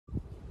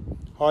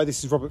Hi,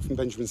 this is Robert from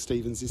Benjamin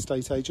Stevens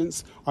Estate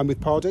Agents. I'm with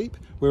Pardeep.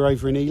 We're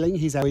over in Ealing.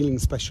 He's our Ealing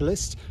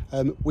specialist.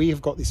 We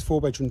have got this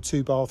 4-bedroom,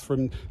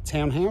 2-bathroom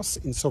townhouse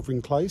in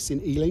Sovereign Close in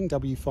Ealing,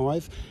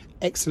 W5.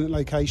 Excellent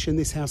location.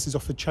 This house is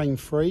offered chain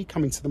free,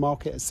 coming to the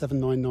market at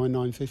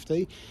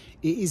 $799,950.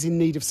 It is in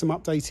need of some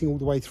updating all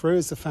the way through,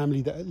 as the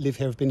family that live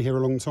here have been here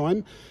a long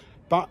time.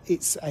 But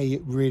it's a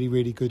really,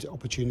 really good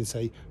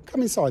opportunity.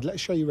 Come inside,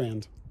 let's show you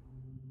around.